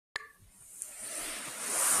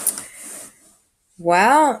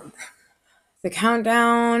Well, the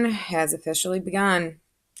countdown has officially begun.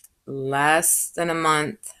 Less than a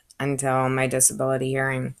month until my disability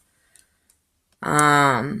hearing.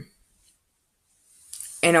 Um,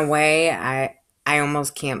 in a way, I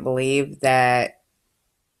almost can't believe that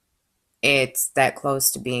it's that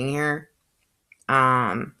close to being here.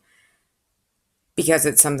 Um, because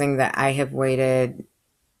it's something that I have waited.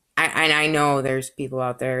 And I know there's people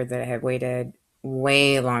out there that have waited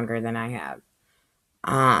way longer than I have.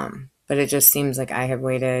 But it just seems like I have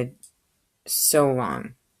waited so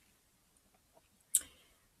long.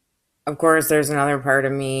 Of course, there's another part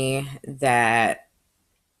of me that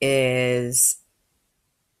is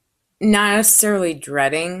not necessarily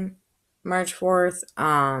dreading March 4th,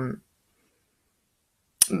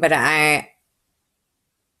 but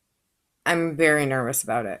I'm very nervous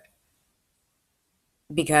about it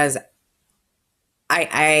because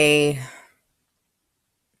I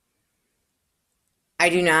I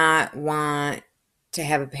do not want to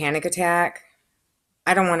have a panic attack.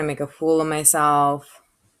 I don't want to make a fool of myself.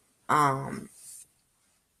 Um,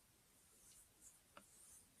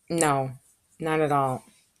 no, not at all.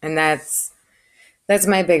 And that's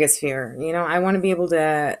my biggest fear. I want to be able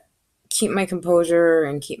to keep my composure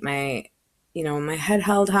and keep my head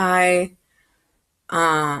held high.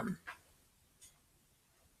 Um,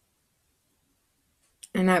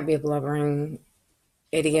 and not be a blubbering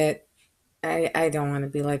idiot. I don't want to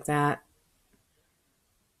be like that.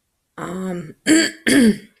 Um,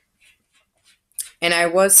 and I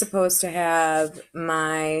was supposed to have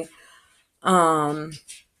my um,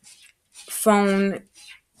 phone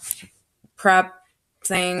prep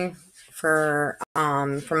thing for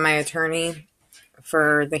from my attorney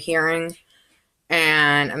for the hearing,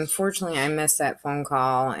 and unfortunately, I missed that phone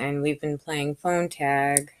call, and we've been playing phone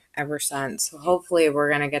tag ever since. So hopefully, we're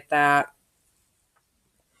gonna get that.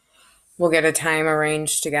 We'll get a time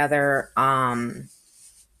arranged together. And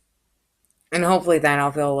hopefully then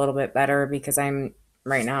I'll feel a little bit better because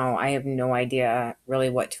right now, I have no idea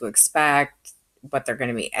really what to expect, what they're going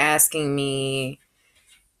to be asking me.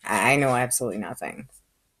 I know absolutely nothing.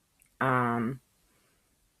 Um,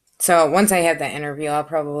 so once I have that interview, I'll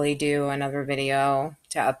probably do another video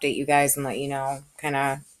to update you guys and let you know kind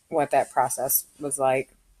of what that process was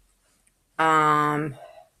like. Um,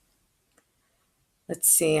 let's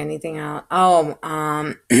see, anything else? Oh,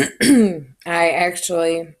 I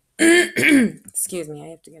actually, excuse me, I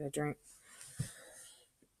have to get a drink.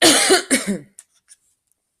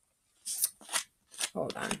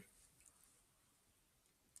 Hold on.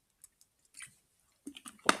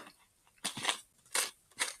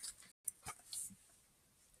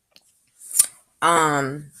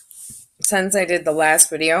 Since I did the last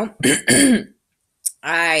video,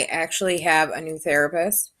 I actually have a new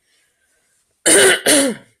therapist.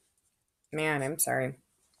 Man, I'm sorry.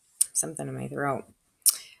 Something in my throat.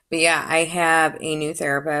 But yeah, I have a new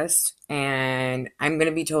therapist, and I'm going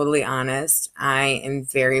to be totally honest. I am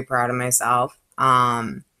very proud of myself.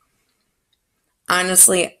 Honestly,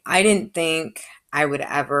 I didn't think I would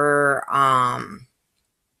ever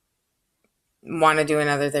want to do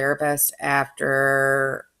another therapist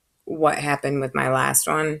after what happened with my last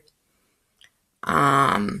one.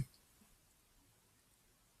 Um,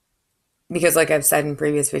 because like I've said in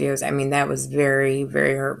previous videos, I mean, that was very,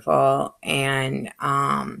 very hurtful. And,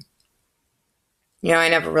 I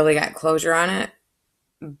never really got closure on it,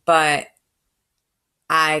 but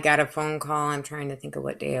I got a phone call. I'm trying to think of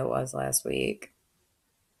what day it was last week.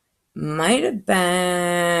 Might have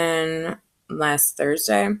been last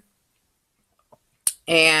Thursday.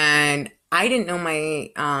 And I didn't know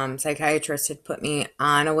my psychiatrist had put me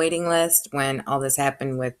on a waiting list when all this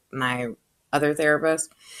happened with my other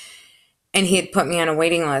therapist. And he had put me on a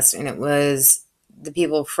waiting list, and it was the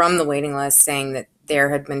people from the waiting list saying that there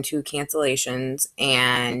had been 2 cancellations,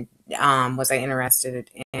 and was I interested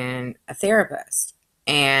in a therapist?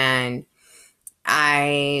 And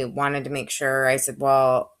I wanted to make sure. I said,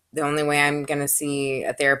 well, the only way I'm going to see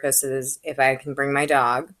a therapist is if I can bring my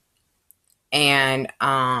dog. And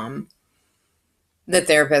the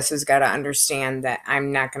therapist has got to understand that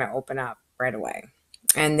I'm not going to open up right away.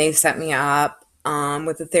 And they set me up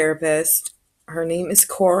with a therapist. Her name is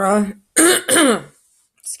Cora.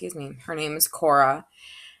 Excuse me. Her name is Cora.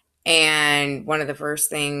 And one of the first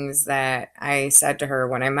things that I said to her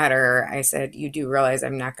when I met her, I said, you do realize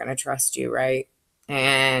I'm not going to trust you, right?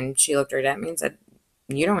 And she looked right at me and said,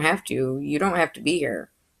 you don't have to. You don't have to be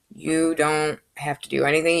here. You don't have to do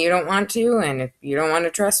anything you don't want to. And if you don't want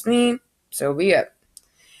to trust me, so be it.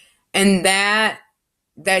 And that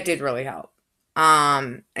did really help.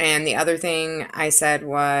 And the other thing I said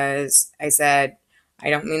was, I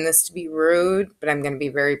don't mean this to be rude, but I'm going to be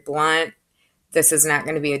very blunt. This is not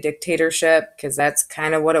going to be a dictatorship, because that's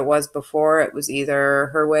kind of what it was before. It was either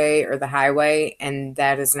her way or the highway, and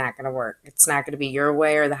that is not going to work. It's not going to be your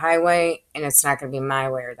way or the highway, and it's not going to be my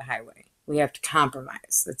way or the highway. We have to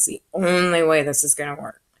compromise. That's the only way this is going to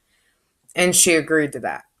work. And she agreed to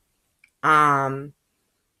that,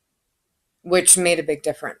 which made a big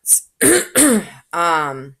difference.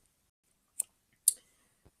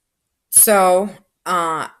 So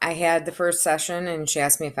I had the first session, and she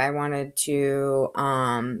asked me if I wanted to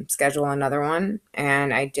schedule another one,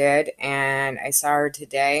 and I did, and I saw her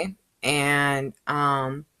today, and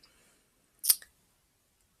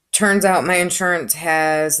turns out my insurance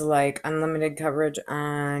has like unlimited coverage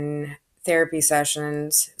on therapy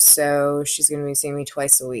sessions, so she's going to be seeing me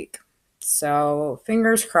twice a week. So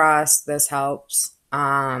fingers crossed this helps.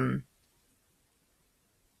 I'm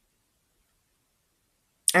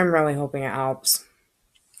really hoping it helps.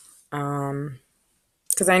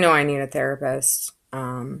 Because I know I need a therapist.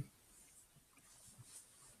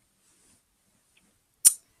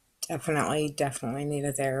 Definitely need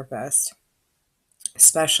a therapist.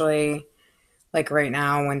 Especially like right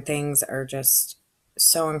now when things are just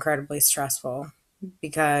so incredibly stressful.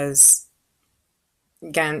 Because,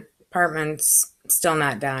 again, apartment's still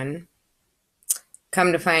not done.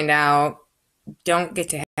 Come to find out, don't get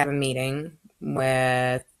to have a meeting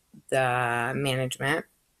with the management.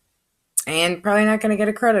 And probably not going to get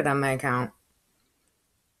a credit on my account.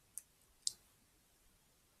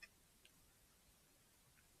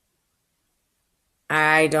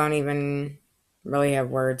 I don't even really have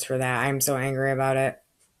words for that. I'm so angry about it.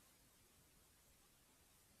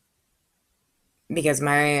 Because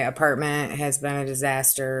my apartment has been a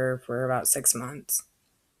disaster for about 6 months.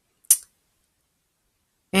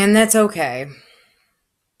 And that's okay.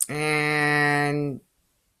 And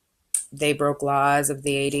they broke laws of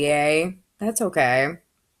the ADA. That's okay.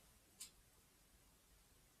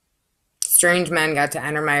 Strange men got to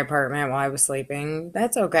enter my apartment while I was sleeping.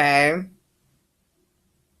 That's okay.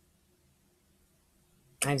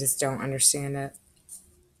 I just don't understand it.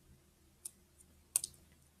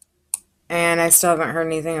 And I still haven't heard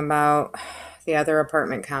anything about the other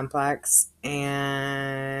apartment complex.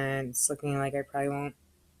 And it's looking like I probably won't.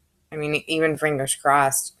 I mean, even fingers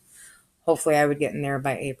crossed. Hopefully I would get in there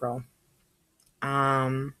by April.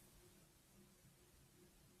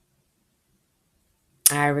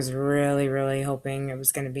 I was really, really hoping it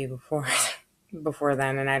was going to be before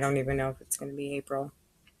then, and I don't even know if it's going to be April.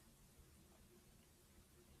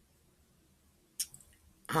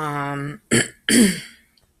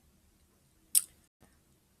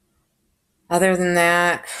 Other than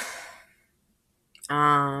that,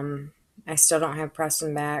 I still don't have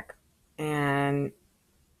Preston back, and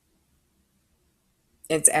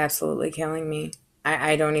it's absolutely killing me.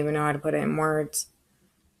 I don't even know how to put it in words.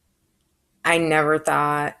 I never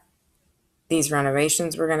thought these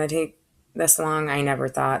renovations were going to take this long. I never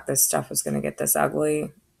thought this stuff was going to get this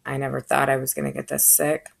ugly. I never thought I was going to get this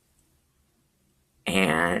sick.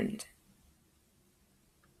 And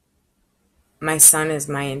my son is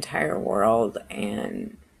my entire world,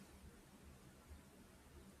 and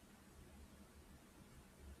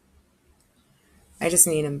I just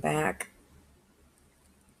need him back.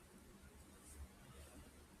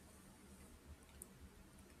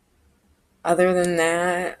 Other than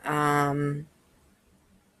that,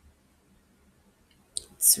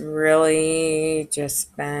 it's really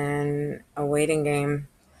just been a waiting game.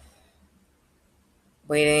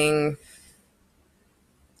 Waiting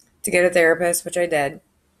to get a therapist, which I did.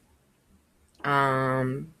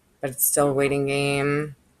 But it's still a waiting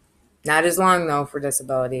game. Not as long, though, for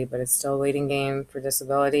disability, but it's still a waiting game for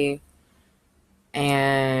disability.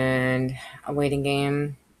 And a waiting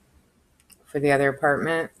game for the other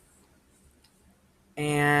apartment.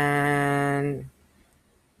 And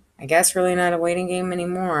I guess really not a waiting game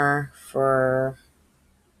anymore for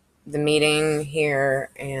the meeting here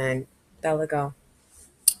and Delago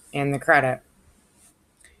and the credit.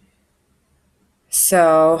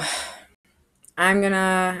 So I'm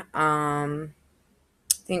gonna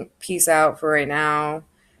think peace out for right now,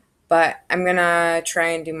 but I'm gonna try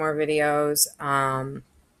and do more videos,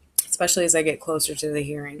 especially as I get closer to the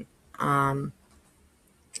hearing.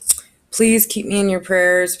 Please keep me in your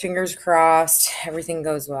prayers. Fingers crossed everything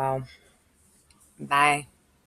goes well. Bye.